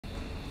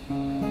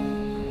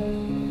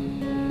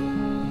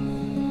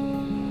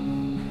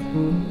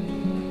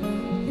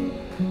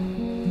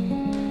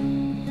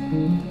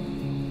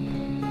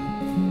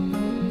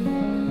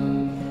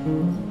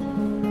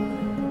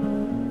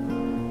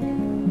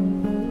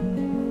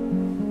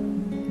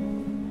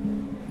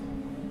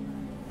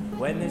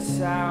When the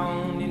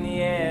sound in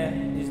the air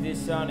is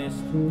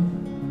dishonest,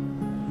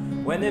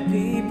 when the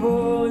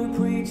people who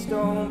preach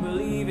don't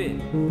believe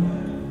it,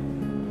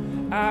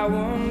 I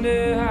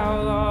wonder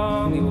how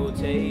long it will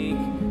take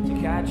to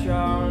catch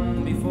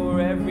on before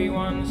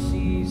everyone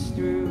sees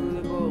through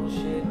the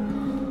bullshit.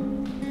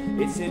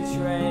 It's a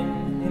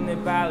trend in the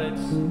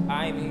ballads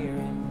I'm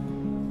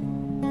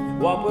hearing.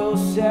 What will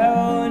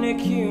sell and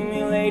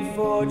accumulate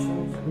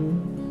fortunes?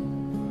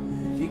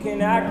 You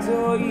can act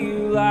all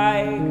you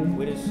like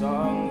with the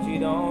songs you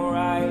don't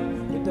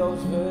write, but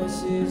those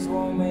verses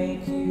won't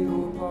make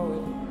you a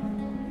poet.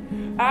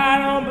 I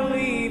don't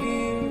believe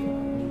you.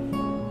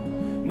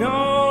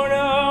 No,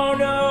 no,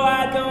 no,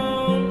 I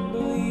don't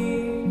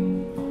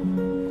believe.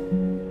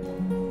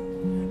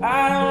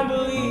 I don't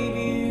believe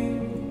you.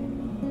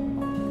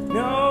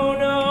 No,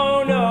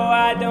 no, no,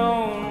 I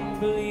don't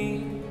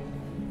believe.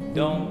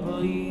 Don't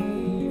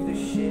believe the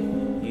shit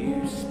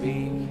you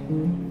speak.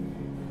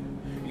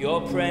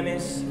 Your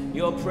premise,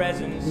 your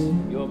presence,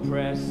 your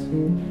press.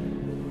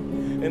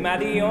 Am I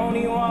the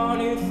only one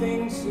who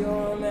thinks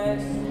you're a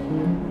mess?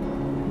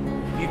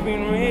 You've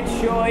been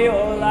rich all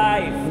your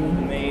life,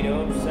 made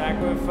up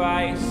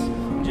sacrifice,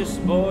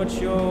 just bought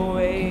your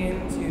way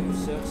into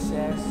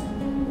success.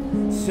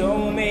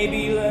 So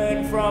maybe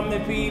learn from the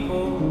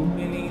people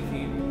beneath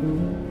you,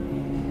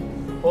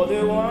 or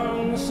the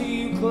ones who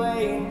you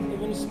claim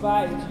have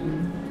inspired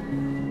you.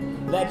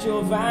 Let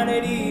your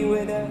vanity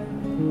wither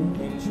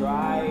and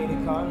try to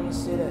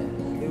consider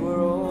they were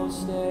all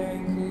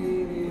staring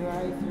clearly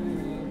right through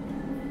you.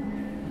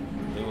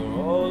 They were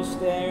all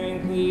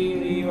staring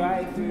clearly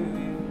right through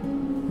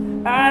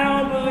you. I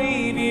don't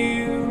believe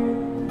you.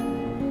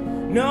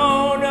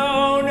 No,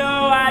 no,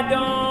 no, I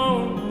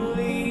don't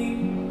believe.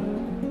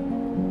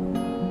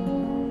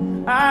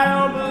 I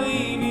don't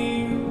believe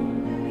you.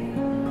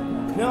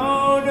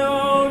 No,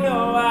 no,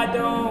 no, I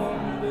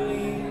don't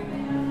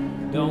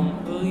believe.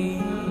 Don't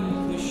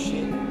believe the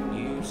shit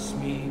you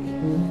speak.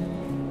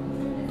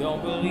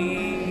 Don't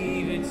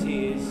believe the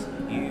tears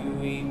you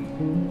weep.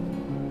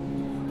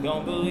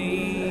 Don't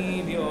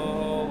believe your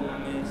whole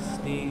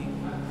mystique.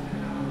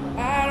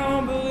 I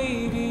don't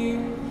believe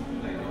you.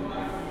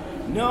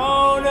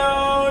 No,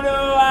 no,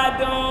 no, I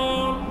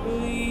don't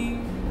believe.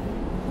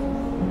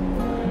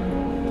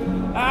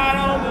 I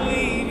don't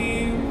believe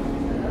you.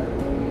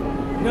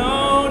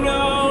 No,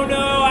 no,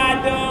 no, I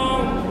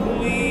don't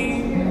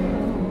believe.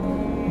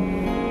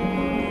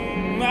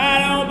 I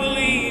don't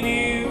believe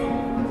you.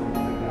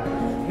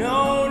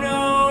 No,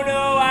 no,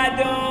 no, I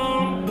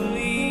don't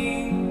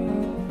believe.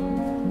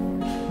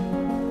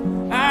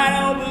 I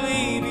don't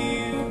believe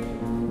you.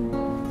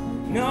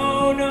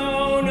 No,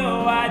 no,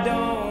 no, I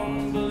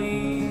don't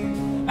believe.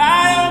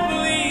 I don't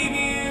believe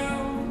you.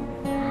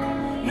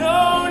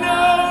 No,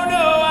 no,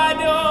 no, I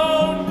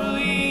don't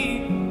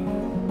believe.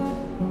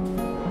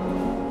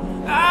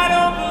 I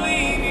don't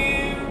believe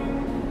you.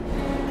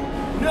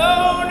 No,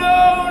 no,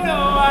 no,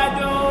 I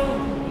don't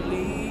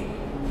believe.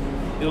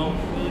 Don't